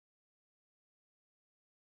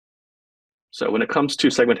So when it comes to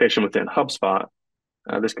segmentation within HubSpot,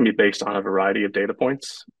 this can be based on a variety of data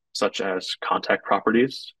points, such as contact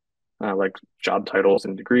properties, like job titles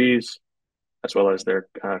and degrees, as well as their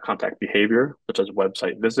contact behavior, such as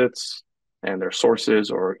website visits and their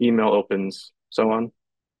sources or email opens, so on.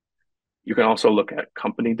 You can also look at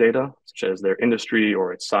company data, such as their industry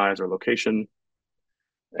or its size or location.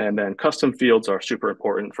 And then custom fields are super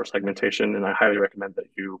important for segmentation, and I highly recommend that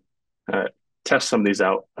you uh, test some of these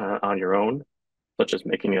out on your own, such as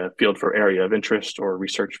making a field for area of interest or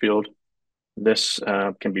research field. This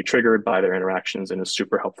can be triggered by their interactions and is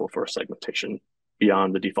super helpful for segmentation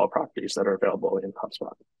beyond the default properties that are available in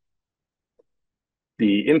HubSpot.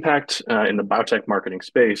 The impact in the biotech marketing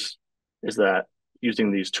space is that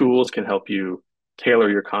using these tools can help you tailor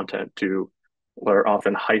your content to what are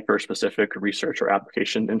often hyper-specific research or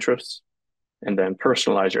application interests, and then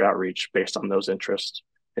personalize your outreach based on those interests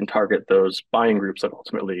and target those buying groups that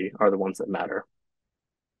ultimately are the ones that matter.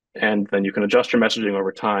 And then you can adjust your messaging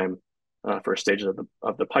over time for stages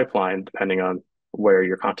of the pipeline, depending on where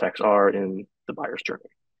your contacts are in the buyer's journey.